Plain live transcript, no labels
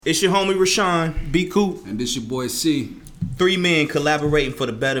It's your homie Rashawn, B. Coop. And this your boy C. Three men collaborating for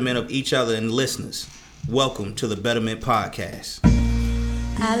the betterment of each other and listeners. Welcome to the Betterment Podcast.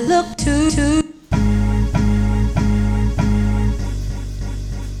 I look to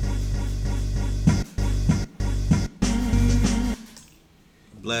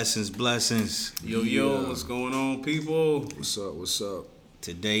Blessings. Yo, what's going on, people? What's up?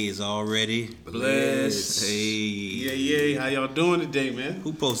 Today is already Blessed. Hey. Yeah. How y'all doing today, man?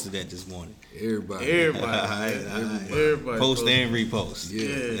 Who posted that this morning? Everybody. Everybody. Post and repost.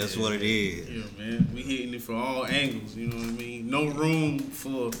 Yeah. That's what it is. Yeah, man. We hitting it from all angles, you know what I mean? No room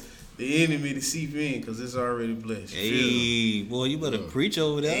for the enemy to seep in because it's already blessed. Hey, boy, you better preach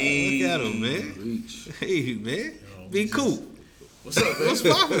over there. Hey. Look at him, man. Preach. Hey, man. Be cool. What's up, man? What's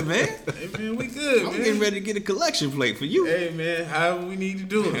poppin', man? Hey, man, we good, I'm man. getting ready to get a collection plate for you. Hey, man, however we need to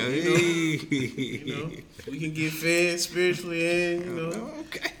do it, Hey. you know? We can get fed spiritually and, you know.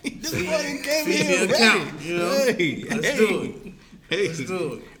 Okay. This Feed- morning came feed here the account, you know? Hey. Let's do it. Hey. Let's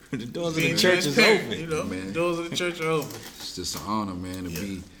do it. The doors of Being the church is transparent, open. You know, Man. the doors of the church are open. It's just an honor, man, to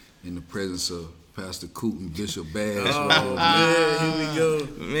be in the presence of Pastor Coop and Bishop Bass. Oh, man, here we go.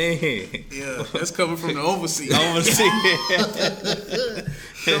 Man. Yeah, that's coming from the overseer. Coming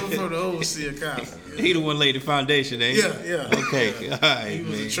from the overseer council. Yeah, He the one laid the foundation, ain't he? yeah. Okay. All right, He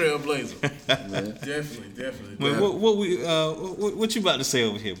was man. a trailblazer. Definitely. Man, what you about to say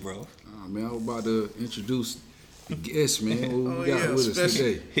over here, bro? Man, I was about to introduce the guest, man. What we got yeah, with us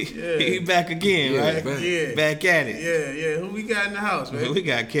special. today? He back again, Yeah, right? back. Yeah. Back at it. Yeah. Who we got in the house, man? We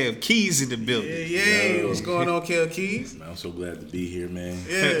got Kev Keys in the building. Yeah. What's going on, Kel Keys? I'm so glad to be here, man.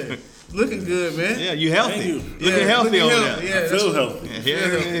 Yeah. Looking good, man. Yeah, you healthy. Thank you. Looking healthy over there. Yeah, I feel healthy. Yeah,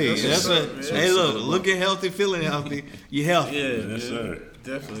 hey, That's that's what's what. up, man. Hey, look, looking healthy, feeling healthy. You healthy. Yeah, Yes, man. sir.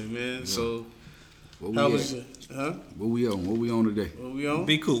 Definitely, man. So, What how we was at? it? Huh? What we on today? What we on?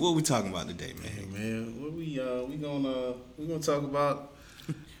 Be cool. What we talking about today, man? Hey, man, what we gonna talk about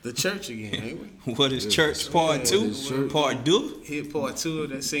the church again, ain't we? What is church part two? is church? Part two? Hit part two.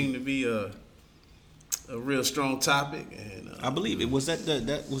 That seemed to be a real strong topic, and I believe it was that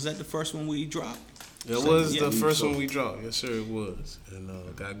the first one we dropped. that was yeah, the first so. one we dropped. Yes, sir, it was,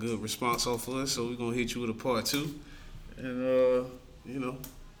 and got good response off of us. So we're gonna hit you with a part two, and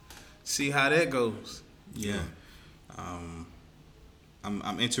see how that goes. Yeah.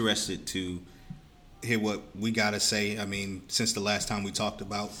 I'm interested to hear what we gotta say. I mean, since the last time we talked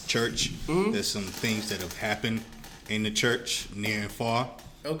about church, there's some things that have happened in the church, near and far,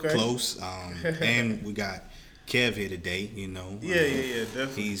 Okay. close. And we got Kev here today. You know, Yeah,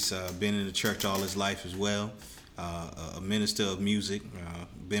 definitely. He's been in the church all his life as well. A minister of music,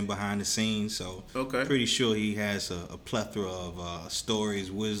 been behind the scenes, so Okay. pretty sure he has a plethora of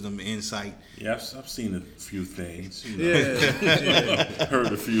stories, wisdom, insight. Yeah, I've seen a few things. You know, Yeah. heard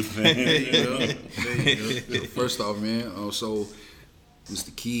a few There things. you go. There you go. First off, man, so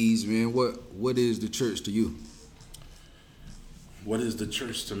Mr. Keys, man, what is the church to you? What is the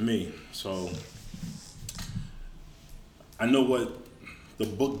church to me? So, I know what the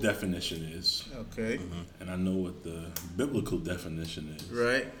book definition is, Okay. and I know what the biblical definition is.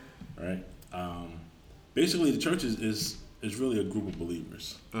 Right. Right. Basically, the church is really a group of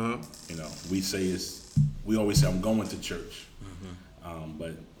believers. Uh huh. You know, we always say I'm going to church,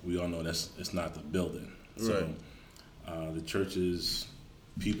 but we all know it's not the building. So, the church is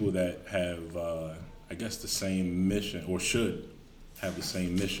people that have, I guess, the same mission, or should have the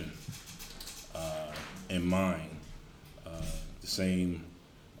same mission in mind, the same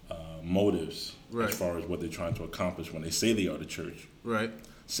motives Right. as far as what they're trying to accomplish when they say they are the church. Right.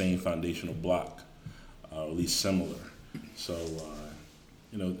 Same foundational block, or at least similar. So,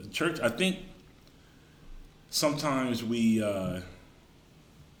 the church, I think sometimes we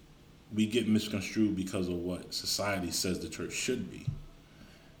get misconstrued because of what society says the church should be.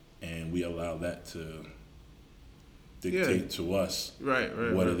 And we allow that to dictate to us Right.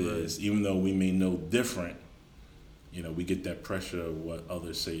 what it is. Even though we may know different, we get that pressure of what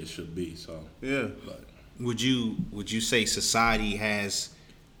others say it should be. So, Yeah. but Would you say society has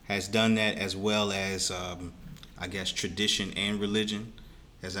done that, as well as I guess tradition and religion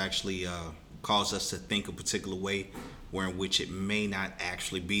has actually caused us to think a particular way, where in which it may not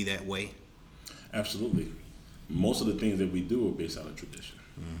actually be that way? absolutely. Most of the things that we do are based out of tradition.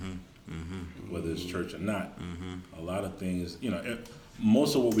 Whether it's church or not. A lot of things,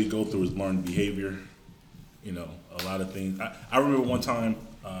 most of what we go through is learned behavior. A lot of things. I remember one time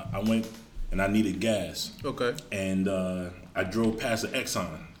I went and I needed gas. Okay. And I drove past an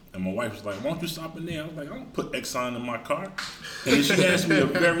Exxon. And my wife was like, why don't you stop in there? I was like, I don't put Exxon in my car. And then she asked me a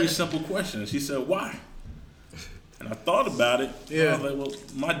very simple question. She said, why? And I thought about it. Yeah. I was like, well,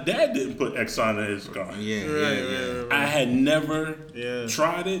 my dad didn't put Exxon in his car. Right. I had never Yeah.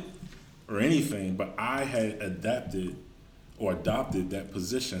 tried it or anything, but I had adopted that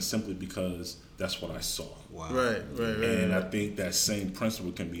position simply because that's what I saw. Wow. Right. And I think that same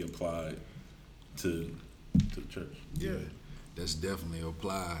principle can be applied to the church. Yeah. That's definitely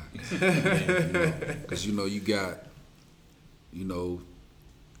applied. Because you got,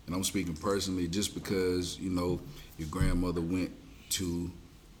 and I'm speaking personally, just because your grandmother went to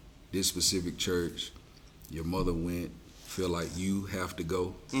this specific church, your mother went, feel like you have to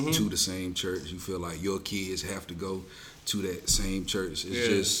go to the same church. You feel like your kids have to go to that same church. It's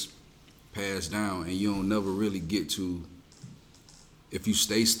just passed down, and you don't never really get to. If you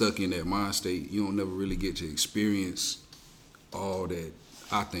stay stuck in that mind state, you don't never really get to experience all that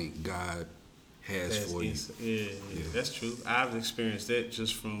I think God has for you. Yeah, that's true. I've experienced that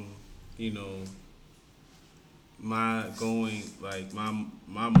just from, my going, like my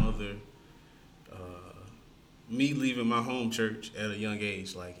mother, me leaving my home church at a young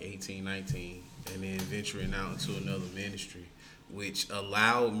age, like 18, 19, and then venturing out into another ministry, which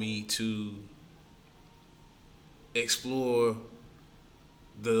allowed me to explore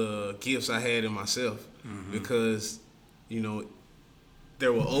the gifts I had in myself, because,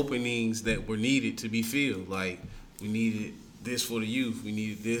 there were openings that were needed to be filled. Like, we needed this for the youth. We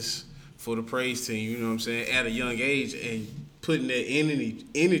needed this for the praise team, you know what I'm saying, at a young age, and putting that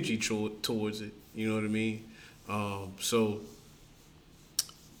energy towards it, you know what I mean? So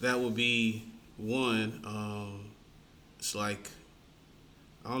that would be one. It's like,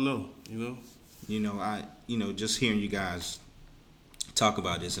 I don't know, Just hearing you guys talk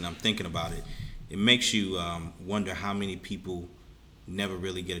about this, and I'm thinking about it, it makes you wonder how many people never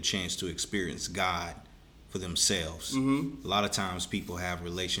really get a chance to experience God for themselves. A lot of times people have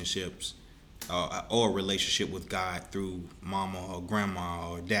relationships or a relationship with God through mama or grandma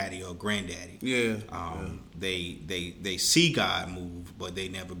or daddy or granddaddy. They see God move, but they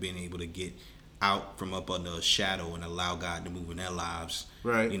never been able to get out from up under a shadow and allow God to move in their lives,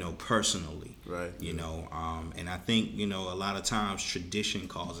 right? Personally, right? And I think a lot of times tradition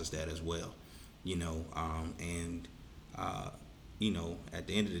causes that as well, at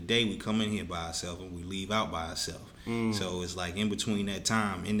the end of the day, we come in here by ourselves and we leave out by ourselves. So it's like in between that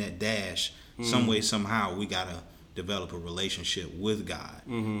time, in that dash, some way, somehow, we gotta develop a relationship with God.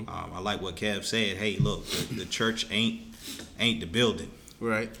 I like what Kev said. Hey, look, the church ain't the building,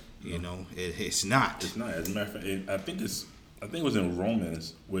 right? It's not. It's not. As a matter of fact, I think it was in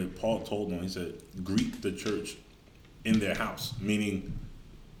Romans where Paul told them. He said, "Greet the church in their house," meaning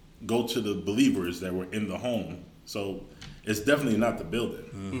go to the believers that were in the home. So it's definitely not the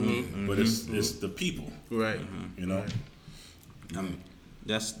building, but it's the people, right? Right. I mean,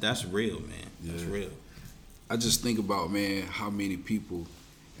 that's real, man. That's real. I just think about, man, how many people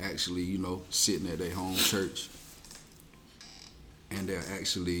actually, sitting at their home church and they're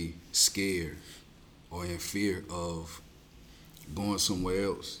actually scared or in fear of going somewhere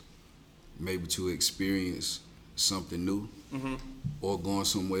else, maybe to experience something new, or going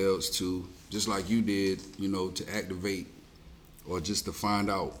somewhere else to, just like you did, to activate or just to find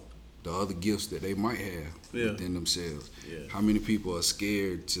out the other gifts that they might have within themselves. How many people are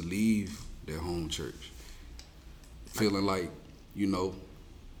scared to leave their home church, feeling like,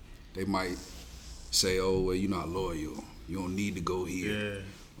 they might say, oh, well, you're not loyal. You don't need to go here,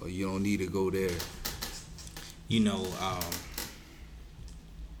 or you don't need to go there.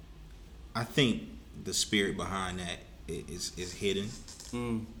 I think the spirit behind that is hidden,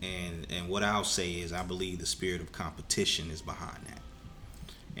 and what I'll say is I believe the spirit of competition is behind that.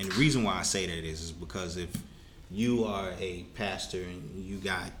 And the reason why I say that is because if you are a pastor and you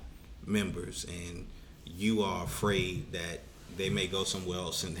got members and you are afraid that they may go somewhere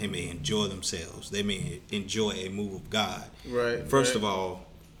else and they may enjoy themselves, they may enjoy a move of God. Right. First of all,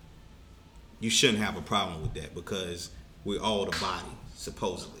 you shouldn't have a problem with that because we're all the body,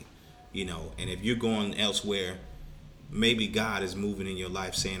 supposedly. And if you're going elsewhere, maybe God is moving in your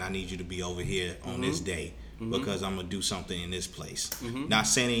life saying, I need you to be over here on this day because I'm going to do something in this place. Not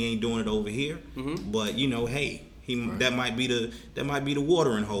saying he ain't doing it over here, but hey, that might be the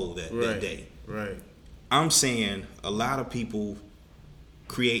watering hole that day. Right. I'm saying a lot of people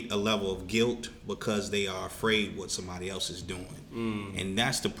create a level of guilt because they are afraid what somebody else is doing. And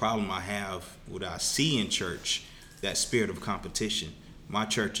that's the problem I have, what I see in church, that spirit of competition. My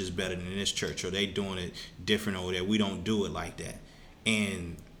church is better than this church, or they doing it different over there. We don't do it like that.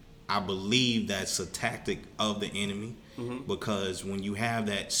 And I believe that's a tactic of the enemy, because when you have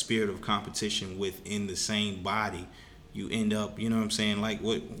that spirit of competition within the same body, you end up, you know what I'm saying, like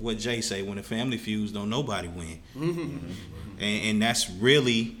what Jay say, when the family feuds, don't nobody win. And that's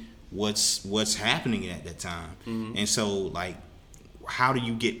really what's happening at that time. And so, like, how do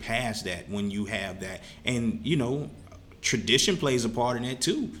you get past that when you have that? And, you know, tradition plays a part in that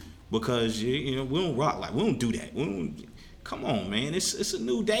too, because, you know, we don't rock like, we don't do that. Come on, man, it's a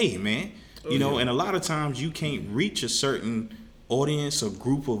new day, man. You know, and a lot of times you can't reach a certain audience or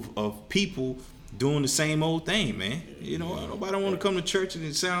group of people doing the same old thing, man. You know, nobody want to come to church and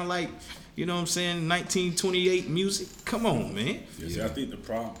it sound like, you know what I'm saying, 1928 music. Come on, man. See, I think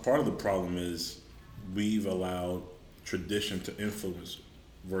part of the problem is we've allowed tradition to influence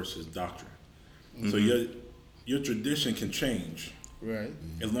versus doctrine. So your tradition can change, Right.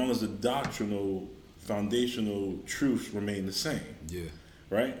 as long as the doctrinal foundational truths remain the same. Yeah.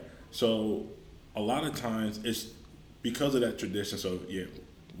 Right? So a lot of times it's because of that tradition. So yeah,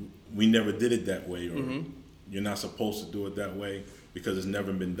 we never did it that way, or you're not supposed to do it that way because it's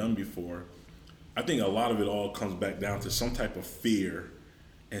never been done before. I think a lot of it all comes back down to some type of fear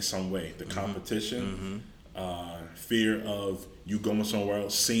in some way. The competition, fear of you going somewhere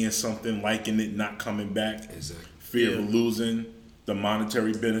else, seeing something, liking it, not coming back. Exactly. Fear of losing the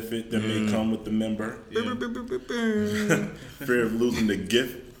monetary benefit that may come with the member. Fear of losing the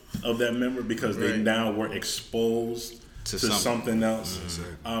gift of that member because they now were exposed to something else.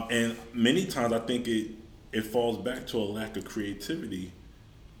 And many times I think it falls back to a lack of creativity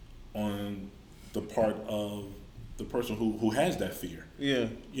on the part of the person who has that fear. Yeah.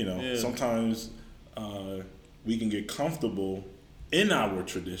 You know, sometimes we can get comfortable in our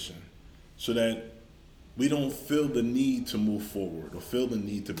tradition so that we don't feel the need to move forward or feel the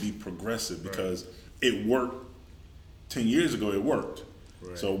need to be progressive because it worked 10 years ago. It worked.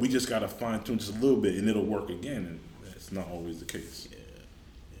 Right. So we just got to fine tune just a little bit and it'll work again. And that's not always the case.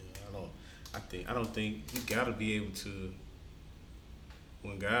 I don't think you got to be able to,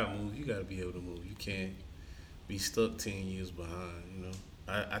 when God moves, you got to be able to move. You can't be stuck 10 years behind, you know.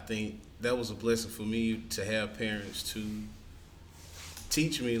 I think that was a blessing for me to have parents to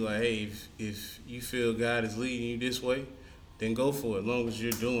teach me, like, hey, if you feel God is leading you this way, then go for it. As long as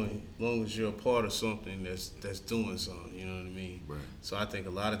you're a part of something that's doing something, you know what I mean? Right. So I think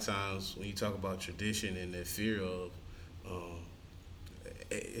a lot of times when you talk about tradition and that fear of,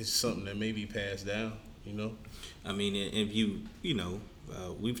 it's something that may be passed down, you know? I mean, if you know,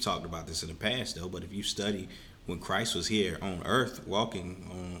 we've talked about this in the past though, but if you study when Christ was here on earth, walking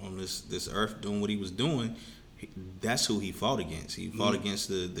on this earth, doing what he was doing, that's who he fought against. He fought against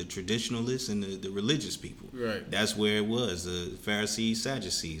the traditionalists and the religious people. Right. That's where it was, the Pharisees,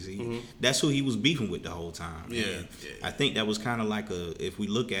 Sadducees. That's who he was beefing with the whole time. Yeah. I think that was kind of like if we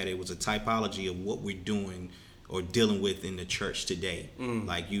look at it, it was a typology of what we're doing or dealing with in the church today.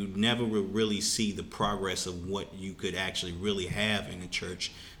 Like, you never would really see the progress of what you could actually really have in the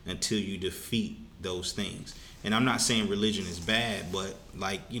church until you defeat those things. And I'm not saying religion is bad, but,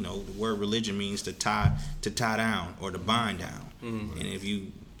 like, you know, the word religion means to tie down or to bind down. And if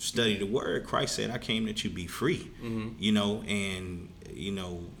you study the word, Christ said, I came that you be free. You know, and, you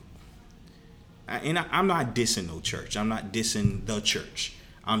know, I'm not dissing no church. I'm not dissing the church.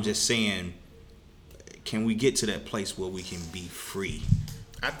 I'm just saying, can we get to that place where we can be free?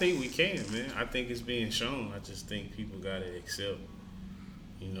 I think we can, man. I think it's being shown. I just think people got to accept,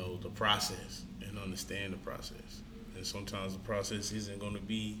 you know, the process and understand the process. And sometimes the process isn't going to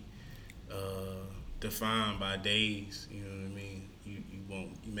be defined by days. You know what I mean? You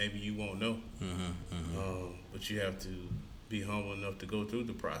won't know. But you have to be humble enough to go through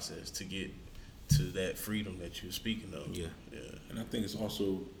the process to get to that freedom that you're speaking of. Yeah. And I think it's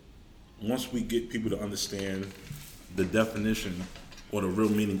also, once we get people to understand the definition or the real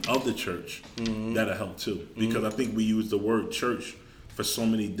meaning of the church, that'll help too. Because I think we use the word church for so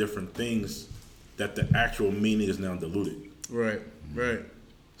many different things that the actual meaning is now diluted. Right.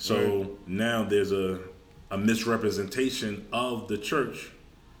 So now there's a misrepresentation of the church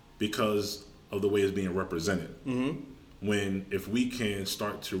because of the way it's being represented. When if we can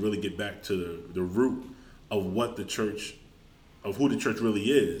start to really get back to the root of what the church, of who the church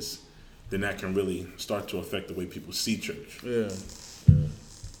really is, then that can really start to affect the way people see church. Yeah. Man,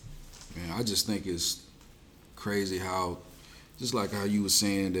 I just think it's crazy how, just like how you were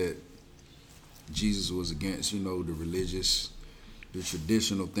saying that Jesus was against, you know, the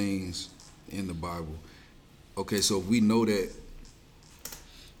traditional things in the Bible. Okay, so if we know that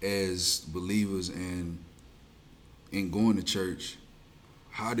as believers and in going to church,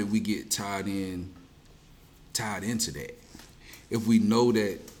 how did we get tied into that? If we know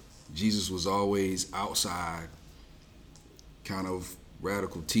that Jesus was always outside, kind of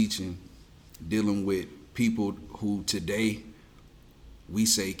radical teaching, dealing with people who today we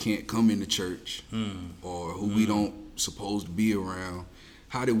say can't come into church or who we don't supposed to be around.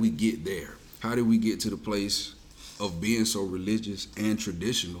 How did we get there? How did we get to the place of being so religious and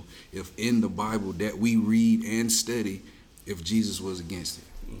traditional if in the Bible that we read and study, if Jesus was against it?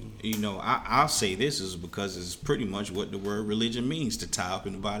 You know, I'll say this is because it's pretty much what the word religion means, to tie up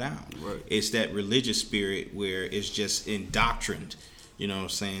and bow down. Right. It's that religious spirit where it's just indoctrined, you know what I'm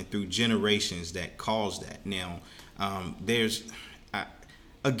saying, through generations that cause that. Now,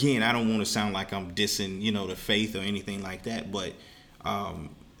 again, I don't want to sound like I'm dissing, you know, the faith or anything like that, but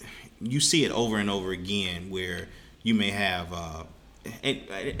you see it over and over again where you may have,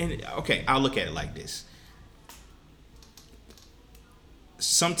 okay, I'll look at it like this.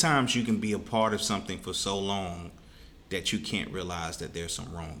 Sometimes you can be a part of something for so long that you can't realize that there's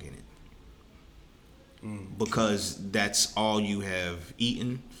some wrong in it. Because that's all you have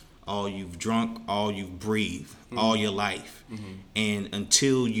eaten, all you've drunk, all you've breathed, all your life. And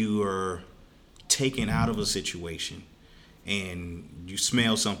until you are taken out of a situation and you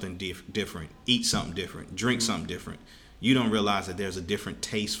smell something different, eat something different, drink something different, you don't realize that there's a different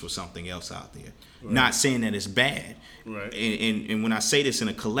taste for something else out there. Right. Not saying that it's bad. Right. And when I say this in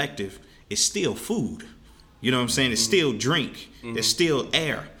a collective, it's still food. You know what I'm saying? It's still drink. It's still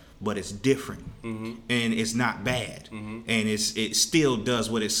air, but it's different. And it's not bad. And it still does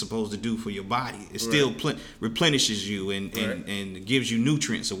what it's supposed to do for your body. It still replenishes you and gives you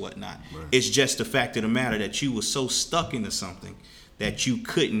nutrients or whatnot. Right. It's just the fact of the matter that you were so stuck into something that you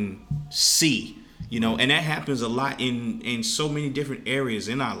couldn't see. You know, and that happens a lot in so many different areas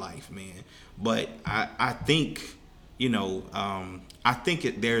in our life, man. But I think, you know, I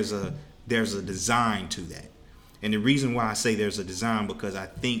think there's a design to that. And the reason why I say there's a design, because I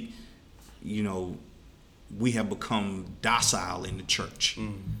think, you know, we have become docile in the church.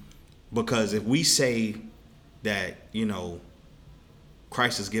 Because if we say that, you know,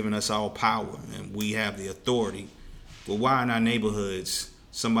 Christ has given us all power and we have the authority, well, why in our neighborhoods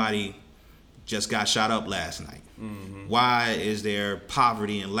somebody just got shot up last night? Why is there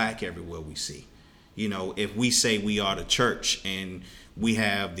poverty and lack everywhere we see? You know, if we say we are the church and we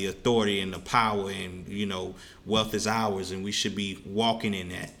have the authority and the power and, you know, wealth is ours and we should be walking in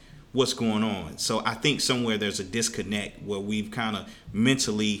that, what's going on? So I think somewhere there's a disconnect where we've kind of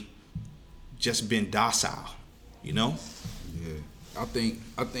mentally just been docile, you know? Yeah. I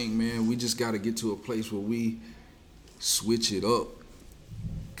think, man, we just got to get to a place where we switch it up,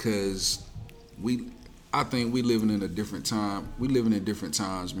 because I think we living in a different time. We living in different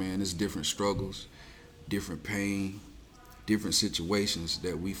times, man. There's different struggles, different pain, different situations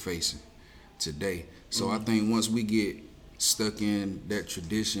that we facing today. So I think once we get stuck in that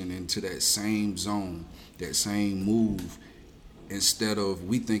tradition, into that same zone, that same move, instead of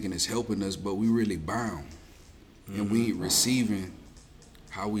we thinking it's helping us, but we really bound. And we ain't receiving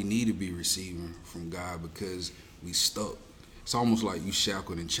how we need to be receiving from God because we stuck. It's almost like you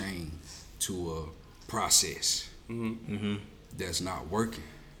shackled and chained to a process that's not working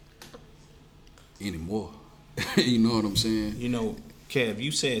anymore. You know what I'm saying? You know, Kev,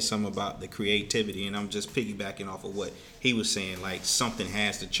 you said something about the creativity, and I'm just piggybacking off of what he was saying, like something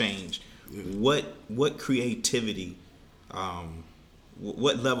has to change. Yeah. What creativity,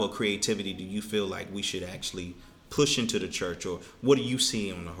 what level of creativity do you feel like we should actually push into the church, or what do you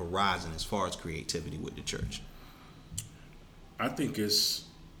see on the horizon as far as creativity with the church? I think it's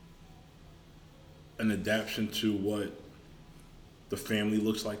an adaptation to what the family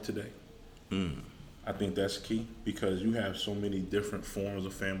looks like today. I think that's key, because you have so many different forms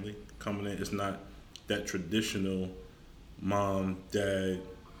of family coming in. It's not that traditional mom, dad,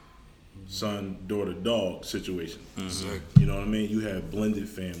 son, daughter, dog situation. You know what I mean? You have blended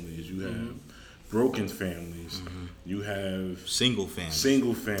families. You have broken families. You have single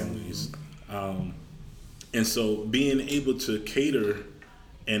families. And so being able to cater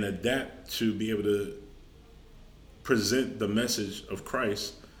and adapt to be able to present the message of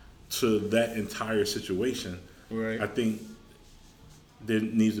Christ to that entire situation, right. I think there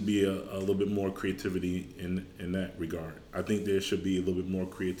needs to be a little bit more creativity in that regard. I think there should be a little bit more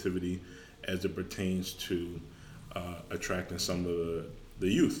creativity as it pertains to attracting some of the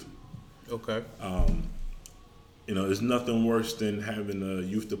youth. Okay. You know, there's nothing worse than having a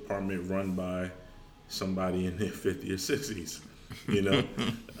youth department run by somebody in their 50s or 60s. You know,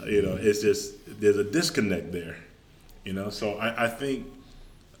 it's just, there's a disconnect there. You know, so I think,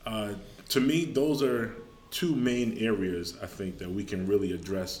 to me, those are two main areas I think that we can really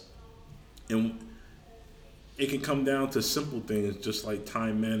address. And it can come down to simple things just like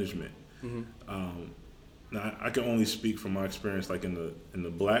time management. now I can only speak from my experience, like in the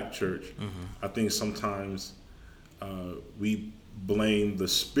black church. I think sometimes we blame the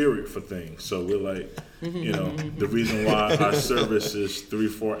spirit for things. So we're like, the reason why our service is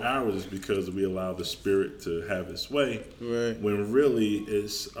 3-4 hours is because we allow the spirit to have its way. Right. When really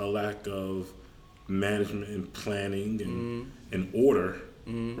it's a lack of management and planning and order,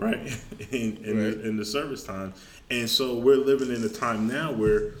 right? in the service time. And so we're living in a time now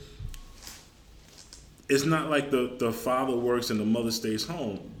where it's not like the father works and the mother stays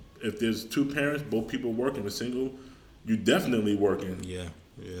home. If there's two parents, both people working, a single, you definitely working. Yeah.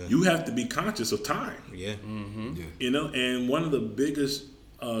 You have to be conscious of time. Yeah. And one of the biggest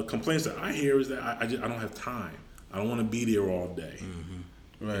complaints that I hear is that I don't have time. I don't want to be there all day.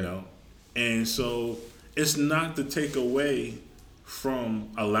 Right. And so it's not to take away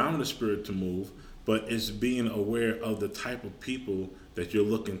from allowing the spirit to move, but it's being aware of the type of people that you're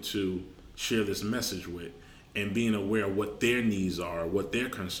looking to share this message with, and being aware of what their needs are, what their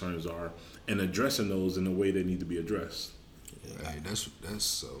concerns are, and addressing those in the way they need to be addressed. Hey,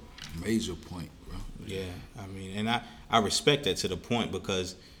 that's a major point, bro. Yeah, I mean, and I respect that to the point,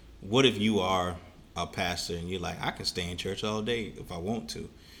 because what if you are a pastor and you're like, I can stay in church all day if I want to,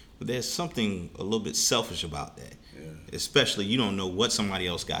 but there's something a little bit selfish about that. Especially, you don't know what somebody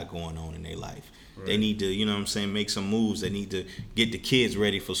else got going on in their life. Right. They need to, make some moves. They need to get the kids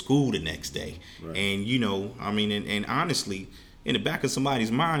ready for school the next day. Right. And, and honestly, in the back of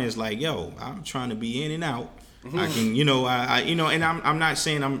somebody's mind is like, yo, I'm trying to be in and out. I can, and I'm not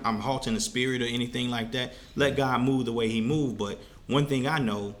saying I'm halting the spirit or anything like that. Let God move the way he moved. But one thing I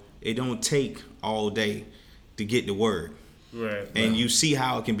know, it don't take all day to get the word. Right. And you see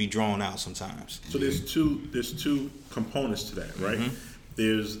how it can be drawn out sometimes. So there's two components to that, right?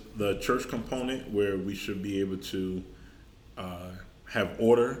 There's the church component, where we should be able to have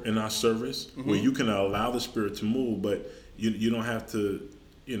order in our service, where you can allow the spirit to move, but you don't have to,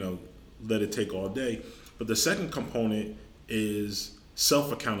 let it take all day. But the second component is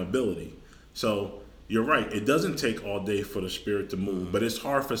self-accountability. So you're right, it doesn't take all day for the spirit to move, but it's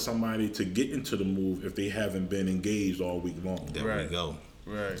hard for somebody to get into the move if they haven't been engaged all week long. There we go.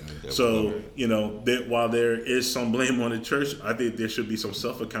 Right. So, that while there is some blame on the church, I think there should be some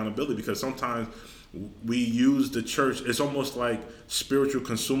self-accountability, because sometimes we use the church, it's almost like spiritual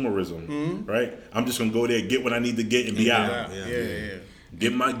consumerism, right? I'm just going to go there, get what I need to get, and be out. Yeah.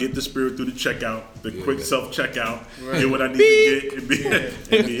 Get the spirit through the checkout, the quick self-checkout, get what I need to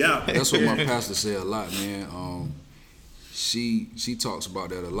get, and be out. That's what my pastor said a lot, man. She talks about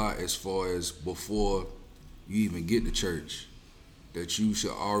that a lot, as far as before you even get to church, that you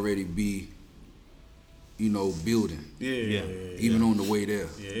should already be, building. Even on the way there.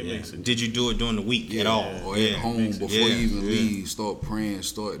 Yeah, it makes sense. Did you do it during the week at all? Or at home before you even leave, start praying,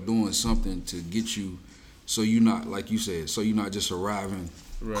 start doing something to get you, so you're not, like you said, so you're not just arriving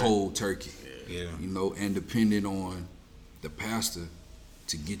cold turkey. And depending on the pastor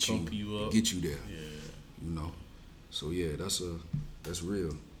to get you there. So that's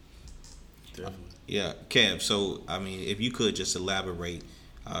real. Definitely. Yeah, Kev. So if you could just elaborate,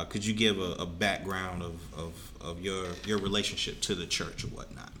 could you give a background of your relationship to the church or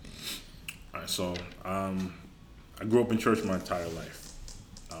whatnot, man? All right. So I grew up in church my entire life,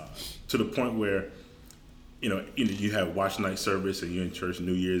 to the point where you have watch night service and you're in church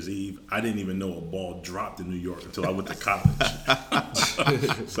New Year's Eve. I didn't even know a ball dropped in New York until I went to college.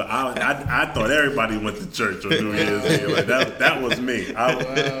 So I thought everybody went to church on New Year's Eve. Like that was me. I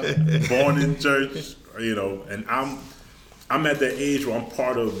was born in church, and I'm at that age where I'm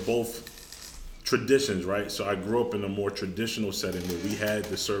part of both traditions, right? So I grew up in a more traditional setting where we had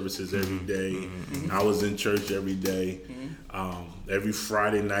the services every day. I was in church every day. Every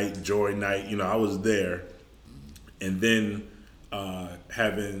Friday night, joy night, I was there. And then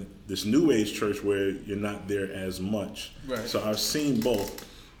having this new age church where you're not there as much. Right. So I've seen both.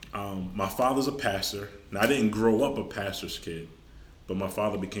 My father's a pastor. Now, I didn't grow up a pastor's kid, but my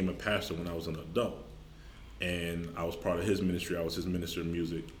father became a pastor when I was an adult. And I was part of his ministry. I was his minister of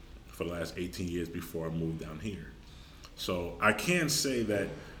music for the last 18 years before I moved down here. So I can say that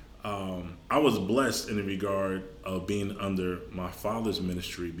I was blessed in the regard of being under my father's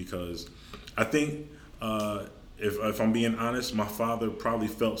ministry, because I think if I'm being honest, my father probably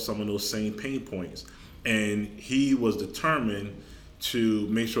felt some of those same pain points, and he was determined to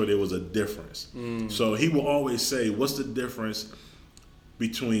make sure there was a difference. So he will always say, what's the difference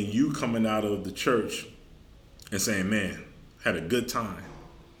between you coming out of the church and saying, man, had a good time,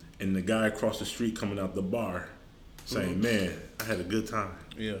 and the guy across the street coming out the bar saying, man, I had a good time.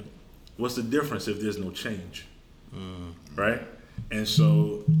 Yeah. What's the difference if there's no change? Right? And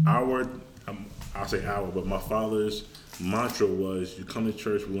so I'll say our, but my father's mantra was, you come to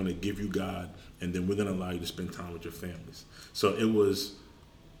church, we're going to give you God, and then we're going to allow you to spend time with your families. So it was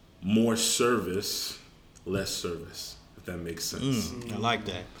more service, less service, if that makes sense. I like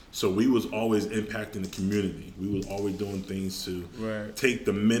that. So we was always impacting the community. We was always doing things to take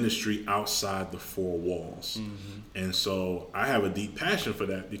the ministry outside the four walls. And so I have a deep passion for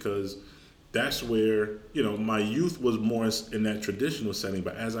that, because that's where, my youth was more in that traditional setting.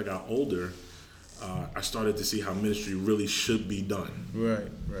 But as I got older, I started to see how ministry really should be done. Right.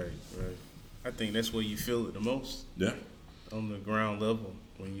 I think that's where you feel it the most. Yeah. On the ground level,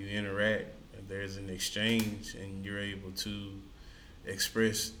 when you interact, there's an exchange, and you're able to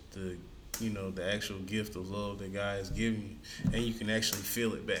express the actual gift of love that God has given you, and you can actually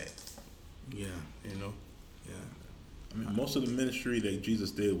feel it back. Yeah. Yeah. I mean, most of the ministry that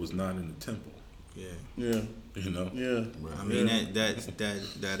Jesus did was not in the temple. Yeah. Yeah. Yeah. I mean,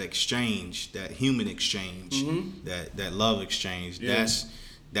 that exchange, that human exchange, that love exchange,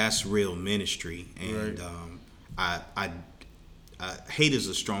 that's real ministry. And I hate is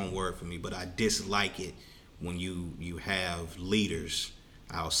a strong word for me, but I dislike it when you have leaders,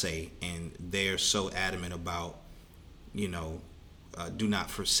 I'll say, and they're so adamant about, do not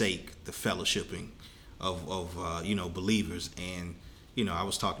forsake the fellowshipping of believers. And I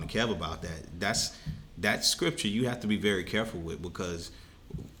was talking to Kev about that. That scripture you have to be very careful with, because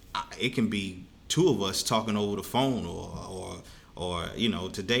it can be two of us talking over the phone, or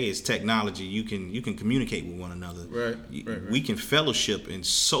today is technology. You can communicate with one another. Right. We can fellowship in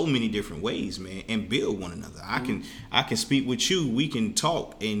so many different ways, man, and build one another. I can speak with you. We can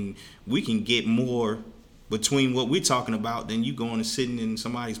talk, and we can get more between what we're talking about than you going and sitting in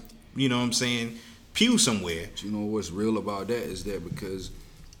somebody's, pew somewhere. But you know what's real about that is that because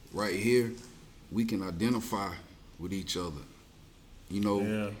right here we can identify with each other.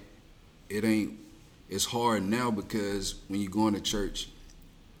 It's hard now because when you go into church,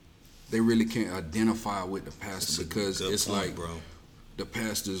 they really can't identify with the pastor, because it's point, like, bro, the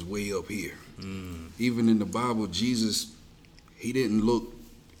pastor's way up here. Even in the Bible, Jesus, he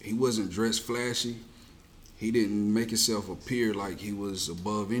wasn't dressed flashy. He didn't make himself appear like he was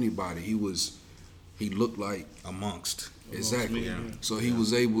above anybody. He looked like amongst. Exactly. So he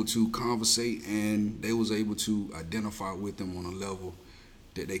was able to conversate, and they was able to identify with him on a level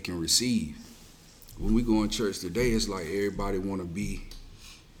that they can receive. When we go in church today, it's like everybody want to be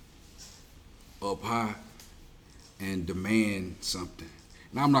up high and demand something.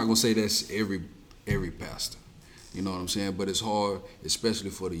 Now, I'm not going to say that's every pastor, you know what I'm saying? But it's hard,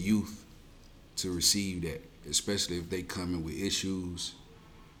 especially for the youth, to receive that, especially if they come in with issues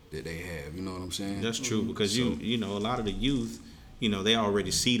that they have, you know what I'm saying? That's true, because a lot of the youth, they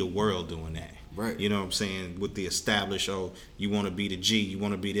already see the world doing that. Right. You know what I'm saying? With the established, you want to be the G, you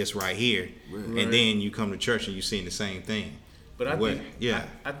want to be this right here. Right. And then you come to church and you're seeing the same thing. But I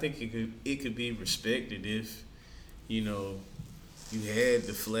think it could be respected if, you had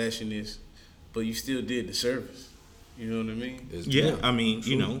the flashiness, but you still did the service. You know what I mean? I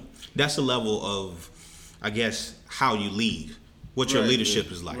mean, that's a level of, I guess, how you lead. What your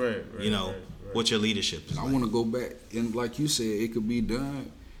leadership is like. What your leadership is like. I want to go back, and like you said, it could be done.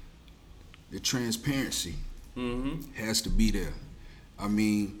 The transparency has to be there. I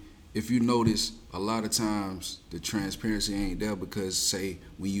mean, if you notice, a lot of times the transparency ain't there because, say,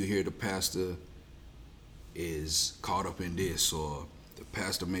 when you hear the pastor is caught up in this, or the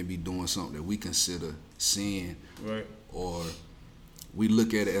pastor may be doing something that we consider sin, or we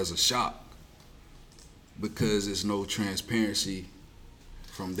look at it as a shock because there's no transparency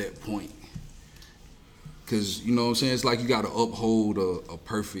from that point. Because, you know what I'm saying? It's like you got to uphold a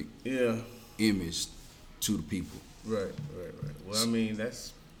perfect image to the people. Right. Well, I mean,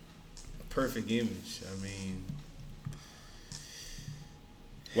 that's a perfect image. I mean...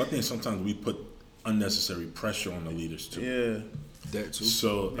 Well, I think sometimes we put unnecessary pressure on the leaders, too. Yeah. That, too.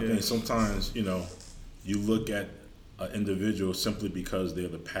 So, I think sometimes, you look at an individual simply because they're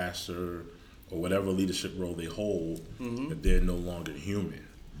the pastor or whatever leadership role they hold, that they're no longer human.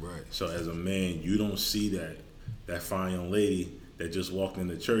 Right. So as a man, you don't see that fine young lady that just walked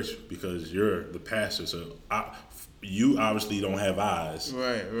into church because you're the pastor. So you obviously don't have eyes.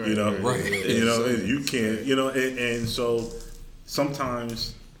 Right. You can't. And so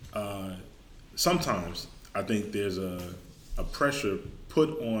sometimes I think there's a pressure put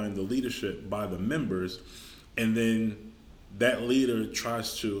on the leadership by the members, and then that leader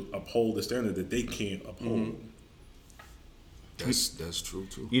tries to uphold the standard that they can't uphold. That's true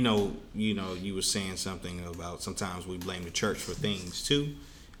too. You were saying something about sometimes we blame the church for things too.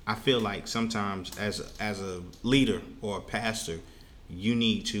 I feel like sometimes as a leader or a pastor, you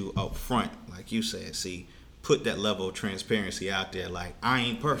need to up front, like you said, put that level of transparency out there. Like, I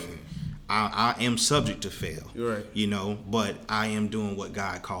ain't perfect. I am subject to fail. Right. You know, but I am doing what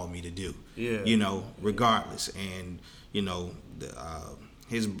God called me to do. Yeah. You know, regardless. And, you know,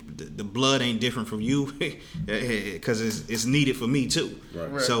 the blood ain't different from you because it's needed for me too.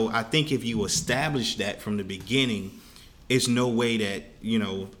 Right. So I think if you establish that from the beginning, it's no way that, you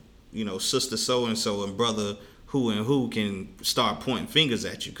know, sister so-and-so and brother who can start pointing fingers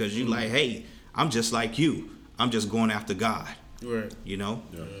at you because you like, hey, I'm just like you. I'm just going after God. Right. You know?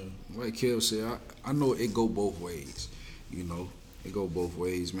 Yeah. Like Kev said, I know it go both ways. You know, it go both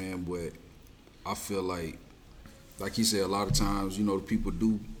ways, man. But I feel like he said, a lot of times, you know, the people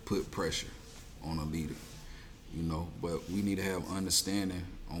do put pressure on a leader. You know, but we need to have understanding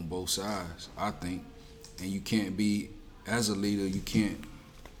on both sides, I think. And you can't be, as a leader, you can't,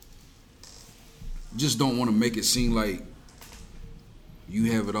 just don't want to make it seem like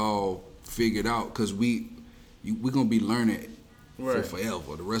you have it all figured out, because we're going to be learning for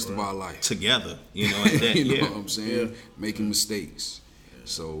forever, the rest of our life. Together, you know. And that, you know what I'm saying? Yeah. Making mistakes.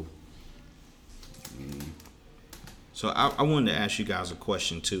 So, So I wanted to ask you guys a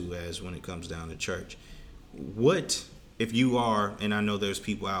question too, as when it comes down to church. What, if you are, and I know there's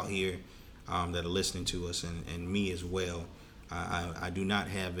people out here that are listening to us, and me as well, I do not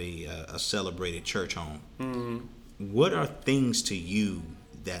have a celebrated church home. Mm-hmm. What are things to you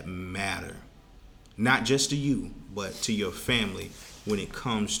that matter, not just to you, but to your family when it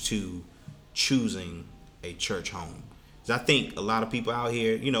comes to choosing a church home? Because I think a lot of people out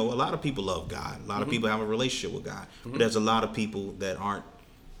here, you know, a lot of people love God. A lot of people have a relationship with God. But there's a lot of people that aren't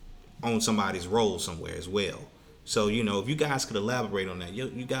on somebody's roll somewhere as well. So, you know, if you guys could elaborate on that,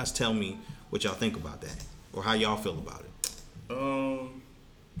 you guys tell me what y'all think about that or how y'all feel about it.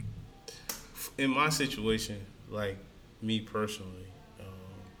 In my situation, like me personally,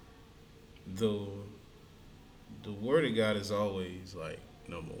 the word of God is always like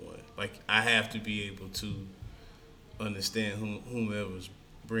number one. Like, I have to be able to understand whomever's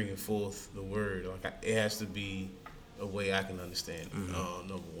bringing forth the word. Like, it has to be a way I can understand it.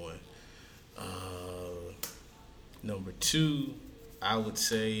 Number one. Number two, I would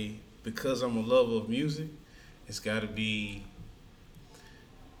say, because I'm a lover of music, it's got to be,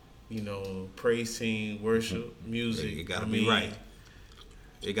 you know, praise team, worship, music. It got to be right.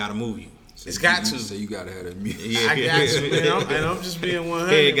 It got to move you. It's got to. So you got to have that music. Yeah. I got to. And I'm just being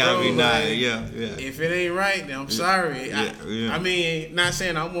 100. It got to bro. be nice. Like, Yeah. if it ain't right, then I'm sorry. Yeah. I mean, not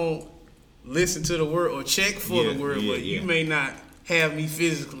saying I won't listen to the word or check for the word, but you may not have me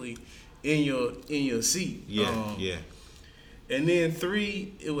physically in your seat. Yeah. And then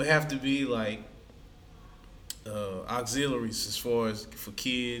 3, it would have to be like auxiliaries as far as for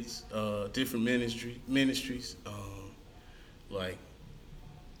kids, different ministries. Like,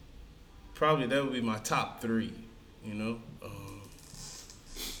 probably that would be my top 3, you know.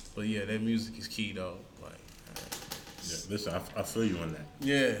 But yeah, that music is key, though. Like, Yeah, listen, I feel you on that.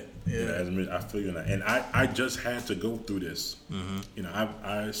 yeah. I feel you on that. And I just had to go through this. Mm-hmm. You know,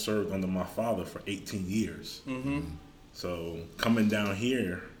 I served under my father for 18 years. Mm-hmm. So coming down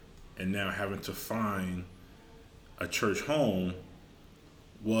here and now having to find a church home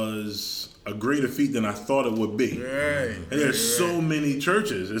was a greater feat than I thought it would be. Right. And there's so many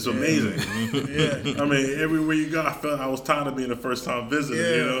churches. It's amazing. Yeah. I mean, everywhere you go, I felt I was tired of being a first-time visitor,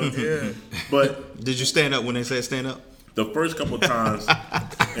 Yeah. you know? Yeah. But Did you stand up when they said stand up? the first couple times,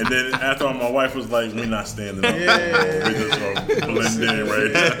 and then after all, my wife was like, we're not standing up. Yeah. We're just going to blend in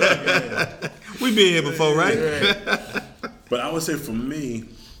right now. We been here before, right? But I would say for me,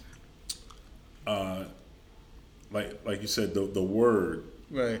 like you said, the word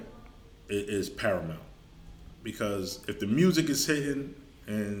Right. is paramount. Because if the music is hitting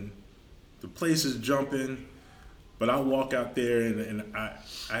and the place is jumping, but I walk out there and I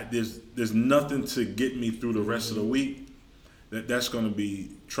there's nothing to get me through the rest of the week, that's going to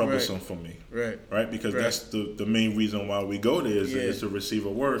be troublesome for me. Right? Because that's the main reason why we go there is to receive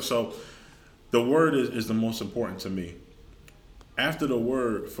a word. So the word is the most important to me. After the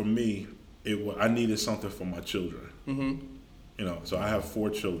word, for me, I needed something for my children. Mm-hmm. You know, so I have 4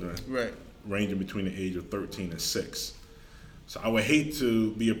 children, Right. ranging between the age of 13 and 6. So I would hate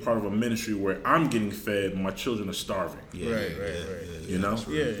to be a part of a ministry where I'm getting fed, my children are starving. Right. You know?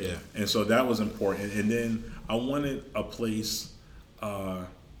 Yeah. And so that was important. And then I wanted a place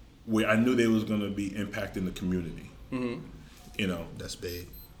where I knew they was going to be impacting the community. Mm-hmm. You know, That's big.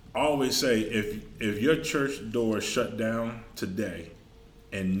 I always say if your church door is shut down today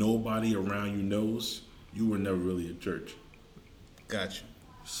and nobody around you knows, you were never really a church. Gotcha.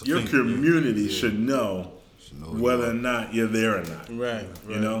 Your community should know whether or not you're there or not. Right.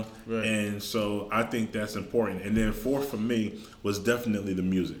 You know? Right. And so I think that's important. And then fourth for me was definitely the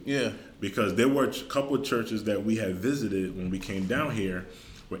music. Yeah. Because there were a couple of churches that we had visited when we came down here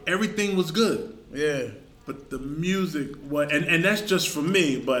where everything was good. Yeah. But the music was, and that's just for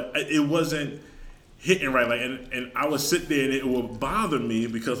me, but it wasn't hitting right. Like, and I would sit there and it would bother me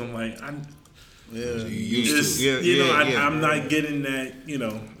because I'm like, I'm not getting that, you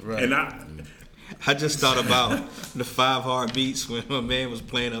know. Right. And I just thought about the 5 Heartbeats when my man was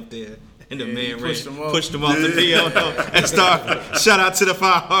playing up there. And the man pushed him off the piano and started. Shout out to the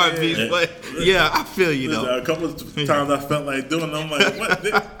 5 Heartbeats. Yeah. But yeah, I feel you though. A couple of times I felt like doing it. I'm like,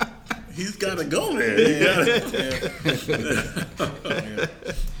 what? He's got to go there.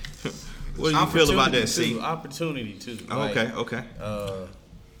 What do you feel about that, C? Opportunity too. Oh, okay.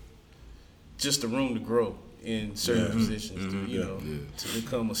 Just the room to grow in certain positions. To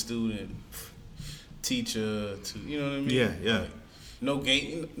become a student, teacher. To you know what I mean? Yeah. Like, no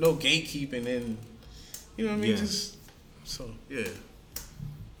gatekeeping, and you know what I mean. Yeah. Just so yeah.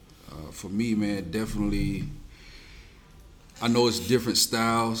 For me, man, definitely. I know it's different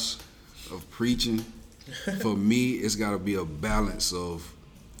styles of preaching. For me, it's got to be a balance of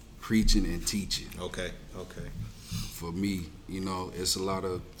preaching and teaching. Okay. For me, it's a lot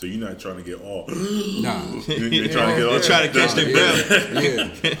of. So you're not trying to get all. Nah. You're trying to get all. They're trying to catch their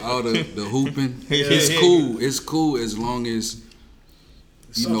breath. Yeah, all the hooping. It's cool. It's cool as long as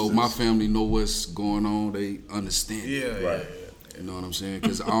my family know what's going on. They understand. Yeah. Right. You know what I'm saying?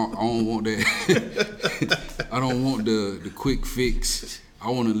 Because I don't want that. I don't want the quick fix. I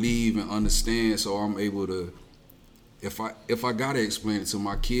want to leave and understand, so I'm able to. If I gotta explain it to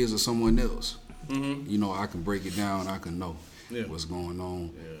my kids or someone else, I can break it down. I can know what's going on.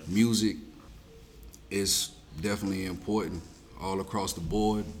 Yeah. Music is definitely important all across the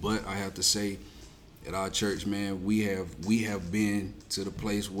board, but I have to say, at our church, man, we have been to the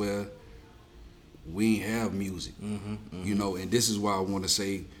place where we ain't have music, and this is why I want to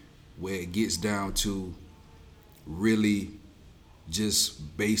say where it gets down to really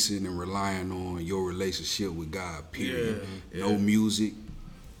just basing and relying on your relationship with God, period. Yeah. No music.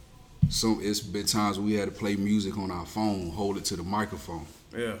 It's been times we had to play music on our phone, hold it to the microphone.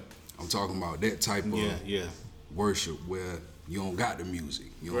 Yeah. I'm talking about that type of worship where you don't got the music,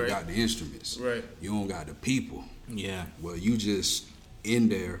 you don't got the instruments, you don't got the people. Yeah. Well, you just in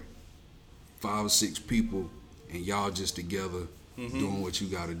there, 5 or 6 people, and y'all just together doing what you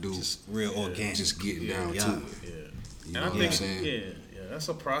got to do. Just real organic. Just getting down to it. Yeah. You know what I'm saying? Yeah, that's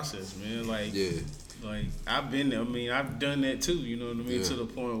a process, man. Like I've been there. I mean, I've done that too. You know what I mean? To the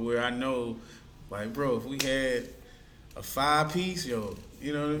point where I know, like, bro, if we had a 5-piece, you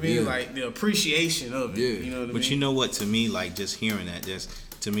know what I mean? Like the appreciation of it. You know what I mean? But you know what? To me, like just hearing that,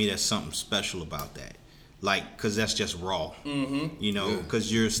 to me, there's something special about that. Like, cause that's just raw.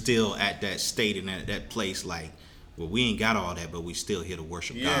 Cause you're still at that state and at that place, like. Well, we ain't got all that, but we still here to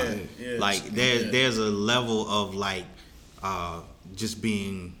worship God. Yeah, like there's a level of like just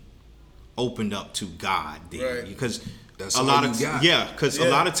being opened up to God there, because that's a all lot you of got. a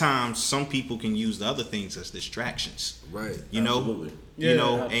lot of times some people can use the other things as distractions. Right. Absolutely.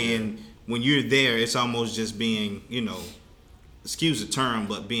 And when you're there, it's almost just being, excuse the term,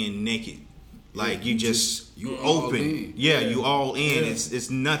 but being naked. Like you open, you all in.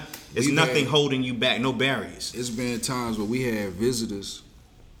 Yeah. It's nothing holding you back, no barriers. It's been times where we had visitors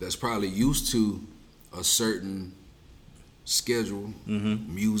that's probably used to a certain schedule,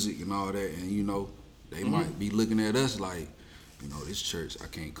 music and all that, and they might be looking at us like, this church, I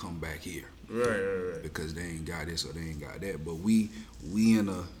can't come back here, right, because they ain't got this or they ain't got that. But we in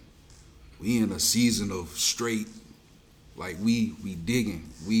a season of straight. Like we digging,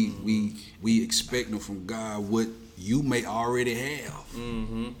 we expecting from God what you may already have,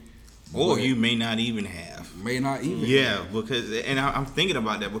 or you may not even have. Because I'm thinking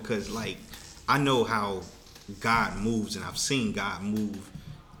about that because like I know how God moves, and I've seen God move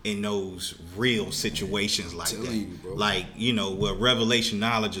in those real situations like that. You, bro. Like where revelation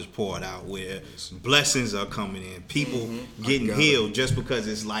knowledge is poured out, where blessings are coming in, people getting healed just because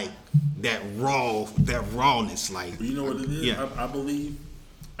it's like that rawness. Like you know what it is? I believe.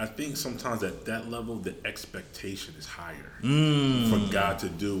 I think sometimes at that level, the expectation is higher for God to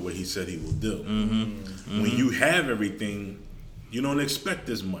do what He said He will do. When you have everything, you don't expect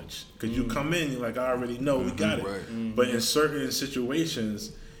as much because you come in, you're like, I already know we got it. Right. But in certain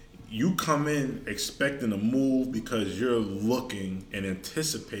situations, you come in expecting a move because you're looking and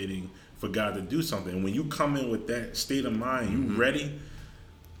anticipating for God to do something. And when you come in with that state of mind, you ready.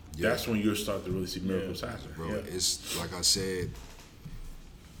 That's when you'll start to really see miracles happen. Bro, it's like I said,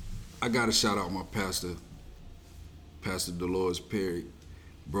 I gotta shout out my pastor Pastor Dolores Perry,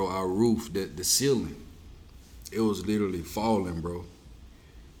 bro, our roof, the ceiling, it was literally falling, bro.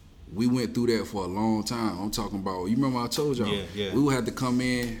 We went through that for a long time. I'm talking about, you remember I told y'all? Yeah. We would have to come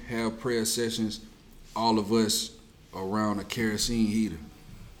in, have prayer sessions, all of us around a kerosene heater.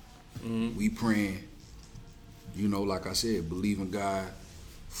 Mm-hmm. We praying, like I said, believing God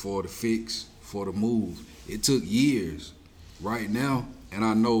for the fix, for the move. It took years. Right now, and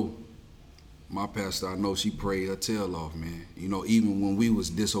I know my pastor, she prayed her tail off, man. Even when we was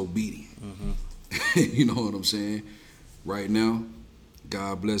disobedient. Mm-hmm. You know what I'm saying? Right now,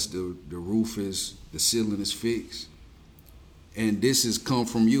 God bless, the roof the ceiling is fixed. And this has come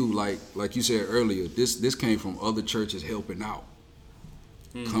from you, like you said earlier, this came from other churches helping out.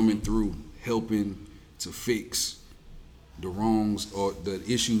 Mm-hmm. Coming through, helping to fix the wrongs or the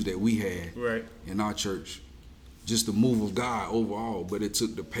issues that we had in our church. Just the move of God overall, but it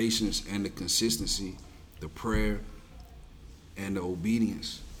took the patience and the consistency, the prayer and the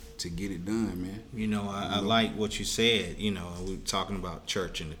obedience to get it done, man. I like what you said. We were talking about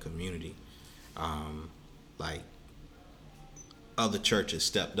church in the community. Like other churches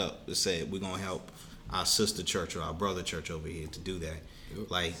stepped up to say we're gonna help our sister church or our brother church over here to do that. Yep.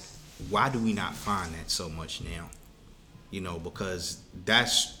 Like, why do we not find that so much now? Because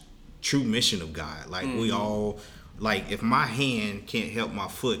that's true mission of God. Like we all, like if my hand can't help my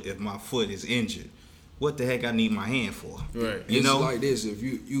foot, if my foot is injured, what the heck I need my hand for? Right. It's like this, if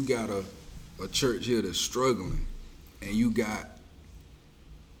you got a church here that's struggling and you got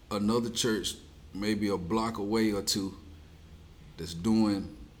another church maybe a block away or two that's doing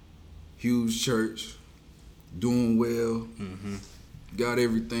huge church, doing well, got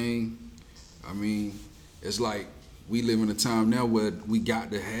everything. I mean, it's like we live in a time now where we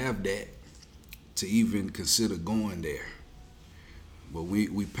got to have that to even consider going there. But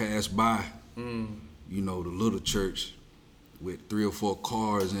we pass by, the little church with 3 or 4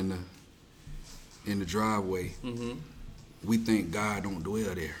 cars in the driveway. Mm-hmm. We think God don't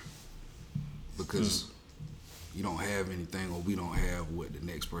dwell there because you don't have anything or we don't have what the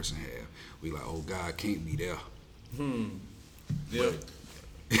next person have. We like, oh, God can't be there. Yeah.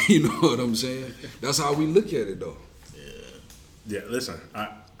 You know what I'm saying? That's how we look at it, though. Yeah, listen,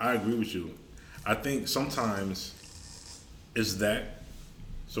 I agree with you. I think sometimes it's that,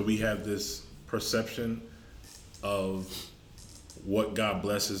 so we have this perception of what God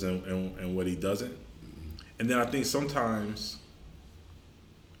blesses and what he doesn't. And then I think sometimes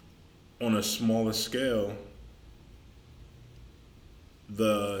on a smaller scale,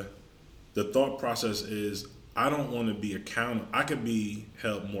 the thought process is, I don't want to be accountable. I could be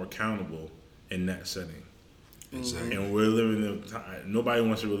held more accountable in that setting. Exactly. And we're living in a time, nobody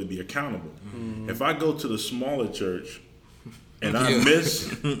wants to really be accountable. Mm-hmm. If I go to the smaller church and I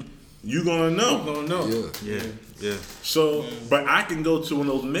miss, you're going to know. You're going to know. Yeah. So, but I can go to one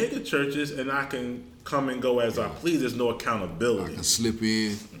of those mega churches and I can come and go as I please. There's no accountability. I can slip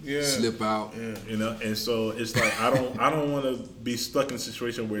in, slip out. Yeah. And so it's like, I don't want to be stuck in a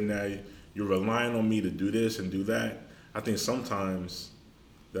situation where now you're relying on me to do this and do that. I think sometimes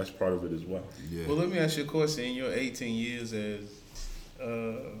that's part of it as well. Yeah. Well, let me ask you a question. In your 18 years as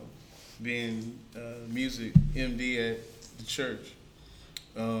being music MD at the church,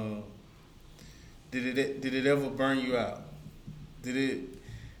 did it ever burn you out? Did it,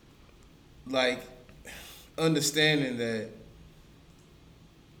 like, understanding that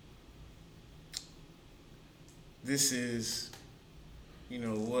this is,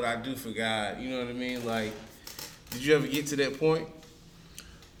 what I do for God, you know what I mean? Like, did you ever get to that point?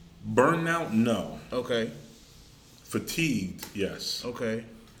 Burnout, no. Okay. Fatigued, yes. Okay.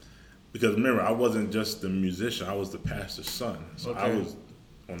 Because remember, I wasn't just the musician, I was the pastor's son. So I was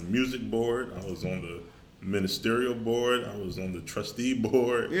on the music board, I was on the ministerial board, I was on the trustee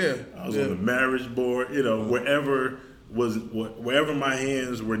board, I was on the marriage board, wherever my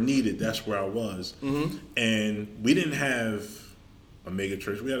hands were needed, that's where I was. Mm-hmm. And we didn't have a mega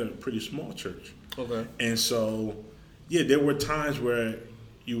church, we had a pretty small church. Okay. And so, there were times where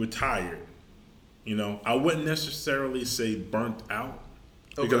you were tired. I wouldn't necessarily say burnt out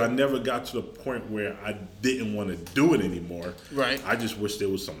because I never got to the point where I didn't want to do it anymore. Right. I just wish there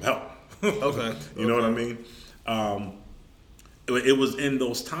was some help. Okay. You know what I mean? It was in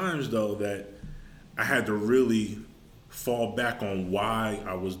those times, though, that I had to really fall back on why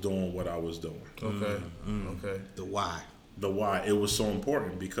I was doing what I was doing. Okay. Okay. The why. It was so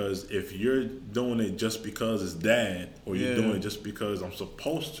important because if you're doing it just because it's dad or you're doing it just because I'm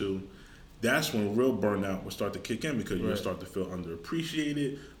supposed to, that's when real burnout will start to kick in because you'll start to feel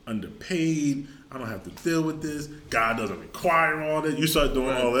underappreciated, underpaid. I don't have to deal with this. God doesn't require all that. You start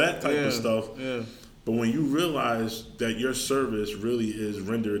doing all of that type of stuff. Yeah. But when you realize that your service really is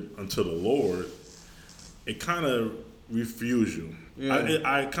rendered unto the Lord, it kind of refuels you. Yeah.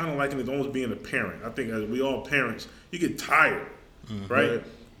 I kind of liken it to almost being a parent. I think as we all parents, you get tired, right?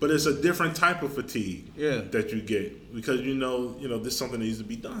 But it's a different type of fatigue that you get because you know this is something that needs to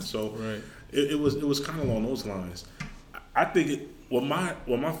be done. So it was kind of along those lines. I think what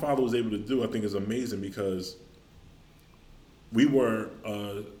my father was able to do, I think, is amazing because we were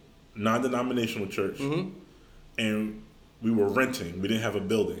a non-denominational church, and we were renting. We didn't have a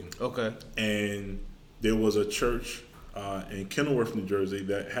building. Okay. And there was a church in Kenilworth, New Jersey,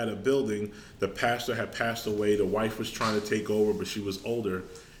 that had a building. The pastor had passed away. The wife was trying to take over, but she was older.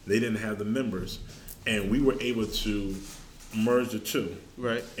 They didn't have the members, and we were able to merge the two.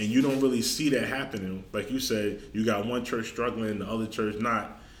 Right. And you don't really see that happening. Like you said, you got one church struggling, the other church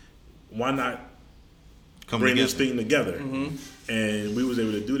not. Why not bring this thing together? And we was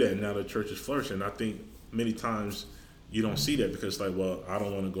able to do that, and now the church is flourishing. I think many times you don't see that because, like, well, I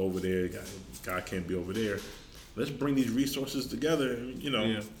don't want to go over there. God can't be over there. Let's bring these resources together,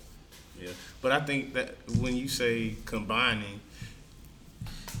 Yeah. But I think that when you say combining,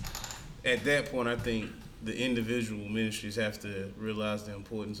 at that point, I think the individual ministries have to realize the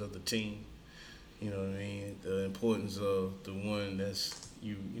importance of the team. You know what I mean? The importance of the one that's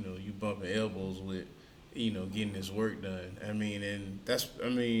you bumping elbows with, getting this work done. I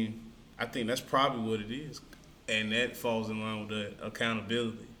think that's probably what it is. And that falls in line with the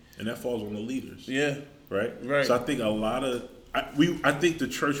accountability. And that falls on the leaders. Yeah. Right. So I think I think the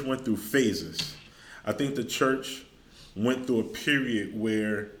church went through phases. I think the church went through a period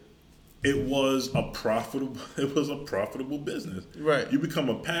where it was a profitable business. Right. You become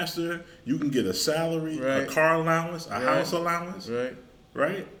a pastor, you can get a salary, a car allowance, a house allowance.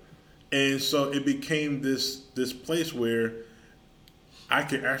 Right. And so it became this place where I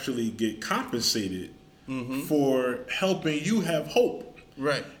could actually get compensated for helping you have hope.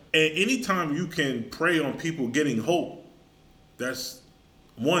 Right. And anytime you can prey on people getting hope, that's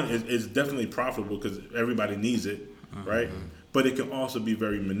one, it's definitely profitable because everybody needs it, right? But it can also be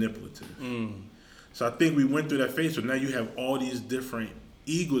very manipulative. So I think we went through that phase. So now you have all these different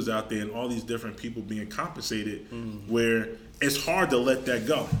egos out there and all these different people being compensated where it's hard to let that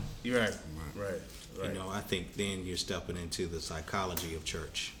go. You're right. I think then you're stepping into the psychology of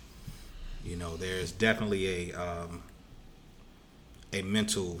church. There's definitely a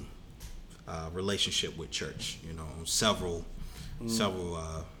mental relationship with church, on several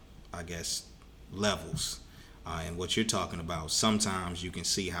I guess levels. And what you're talking about, sometimes you can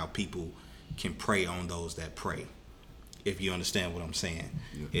see how people can prey on those that pray, if you understand what I'm saying.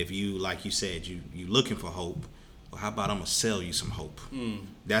 Yeah. If you, like you said, you looking for hope, well, how about I'm gonna sell you some hope?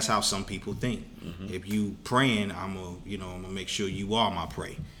 That's how some people think. If you praying, I'm gonna make sure you are my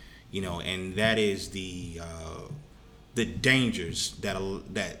prey. And that is the dangers that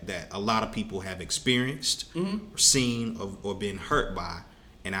a lot of people have experienced, or seen, or been hurt by,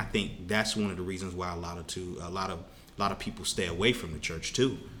 and I think that's one of the reasons why a lot of people stay away from the church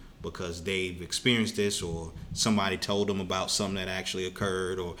too, because they've experienced this, or somebody told them about something that actually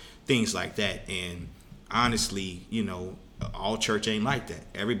occurred, or things like that. And honestly, all church ain't like that.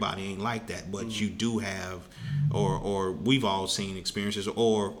 Everybody ain't like that, but you do have, or we've all seen experiences,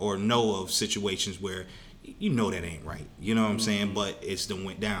 or know of situations where that ain't right. You know what I'm saying? But it's done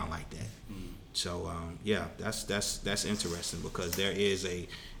went down like that. So that's interesting, because there is a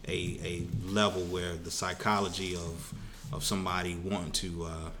level where the psychology of somebody wanting to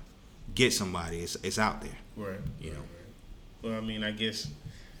get somebody is out there. Right. Well, I guess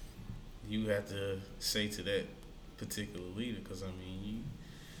you have to say to that particular leader, because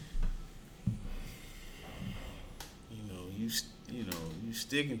you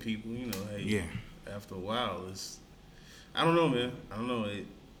sticking people. Hey, after a while, I don't know, man. I don't know.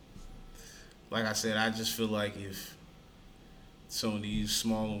 Like I said, I just feel like if some of these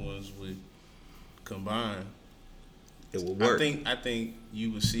smaller ones would combine, it would work. I think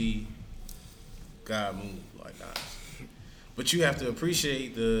you would see God move, like honestly. But you have to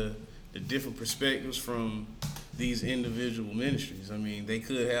appreciate the different perspectives from these individual ministries. They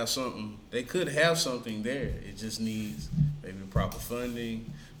could have something. They could have something there. It just needs maybe proper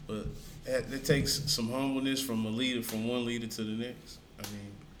funding, but it takes some humbleness from one leader to the next.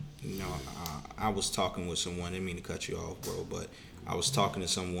 I was talking with someone. I didn't mean to cut you off, bro, but I was talking to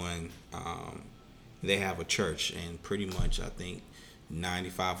someone. They have a church, and pretty much I think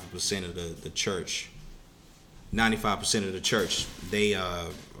 95% of the church. 95% of the church, they are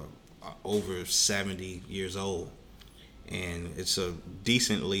over 70 years old, and it's a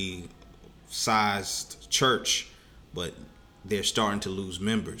decently sized church, but they're starting to lose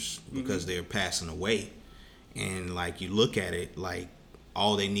members because they're passing away. And like you look at it, like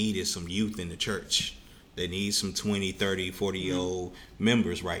all they need is some youth in the church. They need some 20, 30, 40-year-old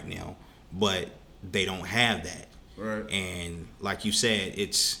members right now, but they don't have that. Right. And like you said,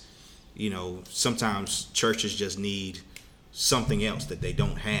 it's, sometimes churches just need something else that they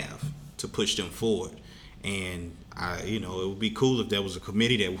don't have to push them forward. And it would be cool if there was a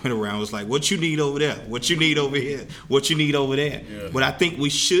committee that went around and was like, what you need over there? What you need over here? What you need over there? Yeah. But I think we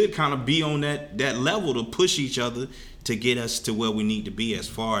should kind of be on that level to push each other to get us to where we need to be as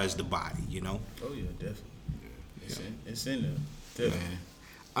far as the body, Oh yeah, definitely. It's in there. Definitely. Man,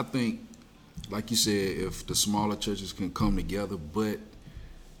 I think, like you said, if the smaller churches can come together, but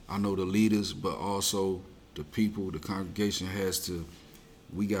I know the leaders, but also the people, the congregation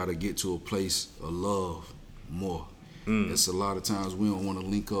we got to get to a place of love more. It's a lot of times we don't want to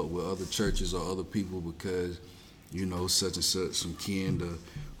link up with other churches or other people because, such and such, some kin to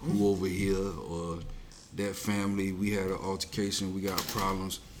who over here or that family, we had an altercation, we got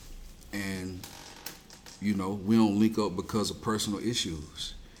problems, and, we don't link up because of personal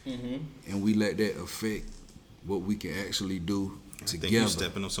issues. And we let that affect what we can actually do I together. think you're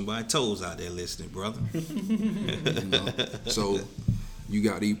stepping on somebody's toes out there listening, brother. So you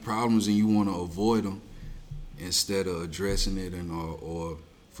got these problems and you want to avoid them instead of addressing it or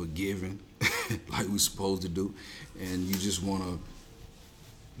forgiving like we're supposed to do, and you just want to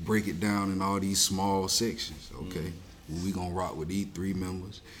break it down in all these small sections. Okay, we gonna rock with these 3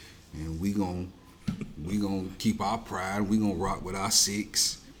 members, and we gonna keep our pride. We gonna rock with our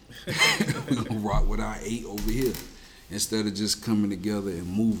 6. We gonna rock with our 8 over here, instead of just coming together and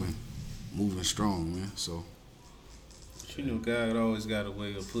moving strong, man. So, God always got a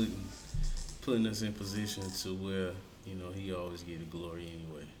way of putting us in position to where He always get the glory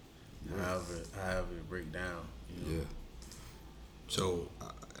anyway. However it break down. Yeah. So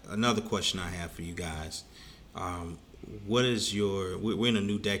another question I have for you guys: what is we're in a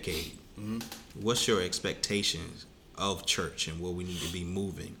new decade. What's your expectations of church and what we need to be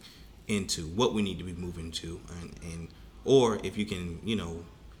moving into? What we need to be moving to, and or if you can,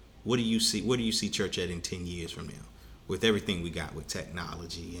 what do you see? Where do you see church at in 10 years from now, with everything we got with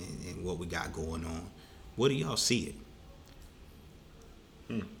technology and what we got going on? What do y'all see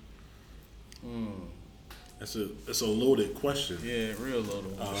it? That's a loaded question. Yeah, real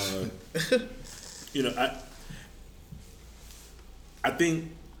loaded. I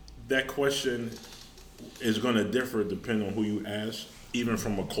think that question is going to differ depending on who you ask, even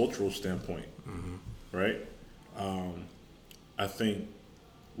from a cultural standpoint, right? I think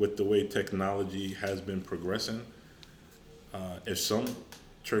with the way technology has been progressing, if some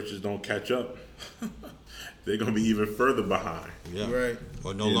churches don't catch up, they're going to be even further behind. Yeah. Right.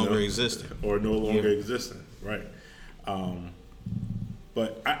 Or no longer existing. Or no longer existing, right.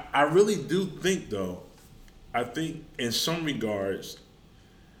 But I really do think, though, I think in some regards,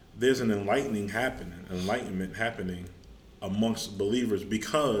 there's an enlightenment happening amongst believers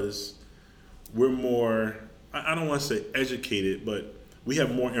because we're more, I don't want to say educated, but we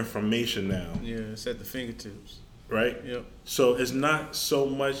have more information now. Yeah, it's at the fingertips. Right? Yep. So it's not so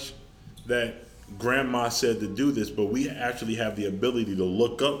much that grandma said to do this, but we actually have the ability to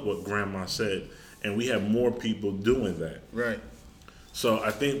look up what grandma said, and we have more people doing that. Right. So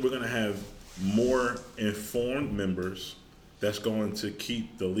I think we're going to have more informed members that's going to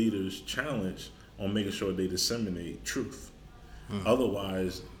keep the leaders challenged on making sure they disseminate truth.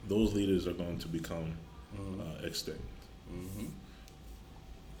 Otherwise, those leaders are going to become extinct.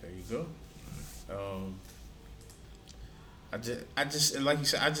 There you go. I just like you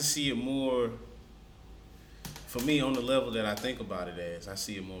said, I just see it more, for me, on the level that I think about it as. I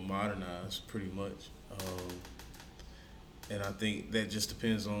see it more modernized, pretty much. And I think that just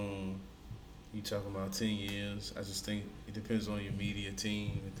depends on, you talking about 10 years, I just think it depends on your media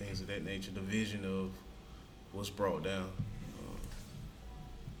team and things of that nature, the vision of what's brought down.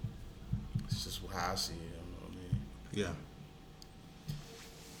 It's just how I see it. Yeah.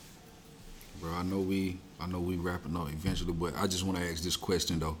 Bro, I know we wrapping up eventually, but I just want to ask this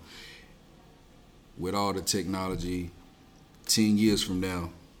question though. With all the technology, 10 years from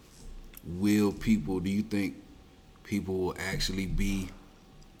now, do you think people will actually be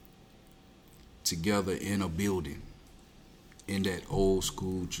together in a building in that old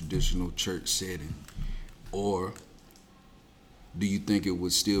school traditional church setting? Or do you think it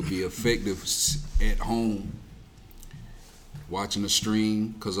would still be effective at home watching a stream?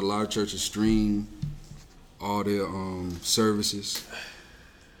 Because a lot of churches stream all their services.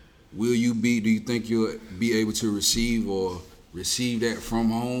 Do you think you'll be able to receive that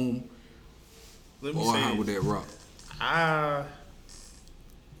from home? Or how would that rock? I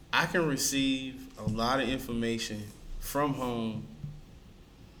can receive a lot of information from home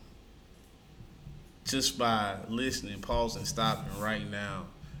just by listening, pausing, stopping, writing down,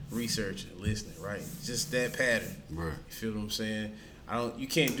 researching, listening, right? Just that pattern. Right. You feel what I'm saying? You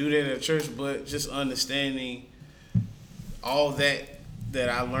can't do that at church, but just understanding all that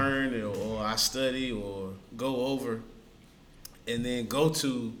I learned or I study or go over, and then go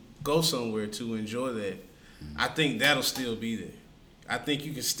somewhere to enjoy that. I think that'll still be there. I think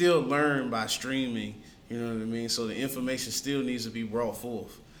you can still learn by streaming. You know what I mean? So the information still needs to be brought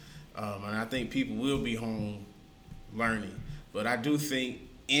forth, and I think people will be home learning. But I do think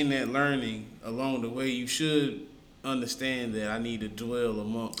in that learning, along the way, you should understand that I need to dwell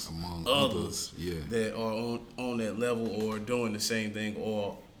among others that are on that level or doing the same thing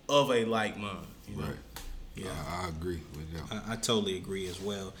or of a like mind. You know? Right. Yeah, I agree with that. I totally agree as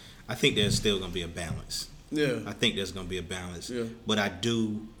well. I think there's still going to be a balance. Yeah. I think there's going to be a balance. Yeah. But I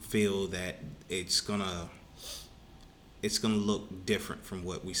do feel that it's gonna look different from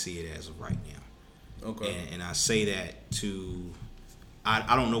what we see it as of right now. Okay. And I say that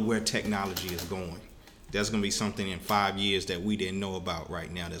I don't know where technology is going. There's going to be something in 5 years that we didn't know about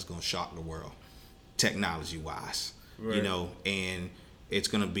right now that's going to shock the world, technology-wise. Right. You know, and it's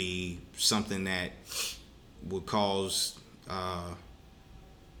going to be something that would cause, I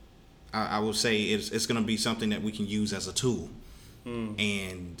would say it's going to be something that we can use as a tool.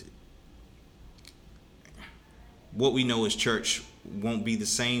 And what we know as church won't be the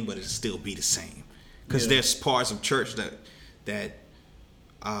same, but it'll still be the same. Because there's parts of church that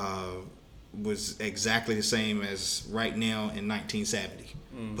was exactly the same as right now in 1970.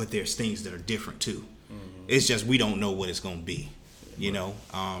 But there's things that are different too. It's just we don't know what it's going to be, you know.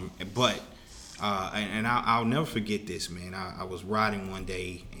 But I'll never forget this, man. I was riding one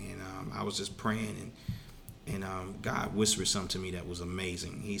day and I was just praying and God whispered something to me that was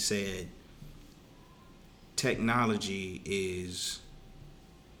amazing. He said, technology is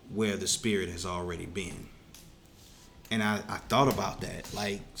where the Spirit has already been. And I thought about that.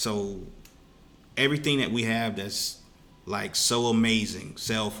 Like, so everything that we have that's like so amazing,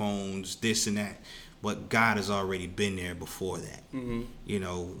 cell phones, this and that, but God has already been there before that. You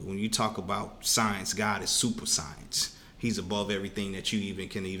know, when you talk about science, God is super science. He's above everything that you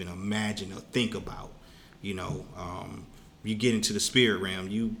can imagine or think about. You know, you get into the spirit realm,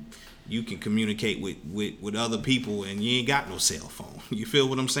 you can communicate with other people and you ain't got no cell phone. You feel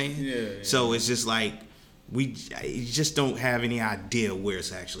what I'm saying? Yeah. So it's just like you just don't have any idea where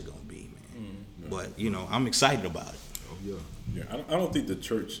it's actually going to be, man. But, you know, I'm excited about it. Oh, yeah. Yeah, I don't think the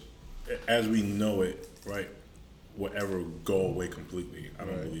church, as we know it, right, will ever go away completely. I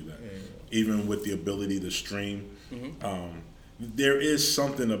don't believe that. Yeah. Even with the ability to stream, there is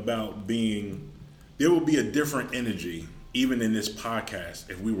something about there will be a different energy, even in this podcast,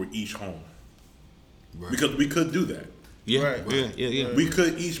 if we were each home. Right. Because we could do that. Yeah, right. Yeah. We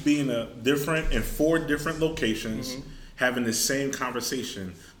could each be in 4 different locations, having the same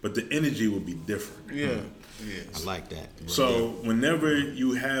conversation, but the energy would be different. Yeah. I like that. So whenever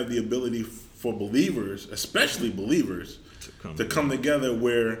you have the ability for believers, especially believers, to come together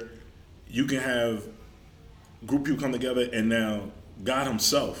where you can have group people come together and now God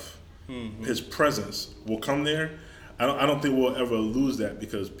himself, his presence will come there. I don't think we'll ever lose that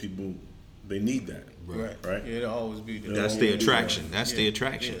because people, they need that. Right. Yeah, it'll always be there. That's the attraction. That's the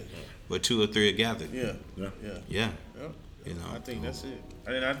attraction. Yeah. Where 2 or 3 are gathered. Yeah. You know, I think that's it.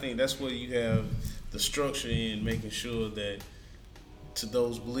 And I think that's where you have the structure in making sure that to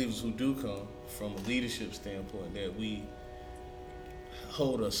those believers who do come from a leadership standpoint that we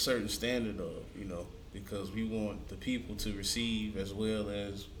hold a certain standard of, you know, because we want the people to receive as well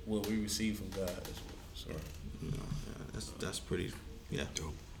as what we receive from God as well. So, you know, that's pretty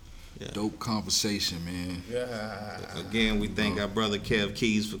Dope. Yeah. Dope conversation, man. yeah. Again, we thank our brother Kev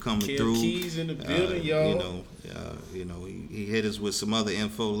Keys for coming through. Kev Keys in the building, y'all. You know, he hit us with some other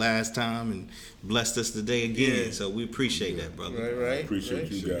info last time and blessed us today again. Yeah. So we appreciate that, brother. Right.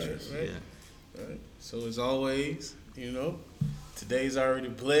 Appreciate you guys. Right. So as always, you know, today's already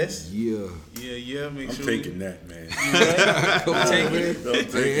blessed. Yeah. Make I'm sure taking that, man. take it.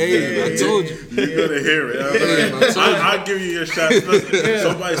 Hey, I told you. You're going to hear it. I'll give you your shot.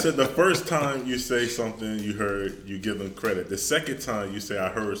 Somebody said the first time you say something you heard, you give them credit. The second time you say, I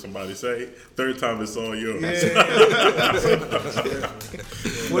heard somebody say. Third time it's all yours.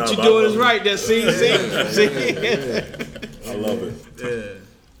 What you doing is right there, see? I love it. Yeah.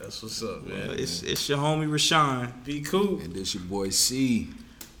 That's what's up, man. Well, it's your homie Rashawn. Be cool. And this your boy C.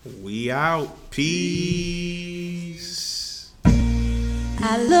 We out. Peace.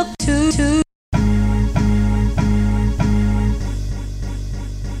 I look to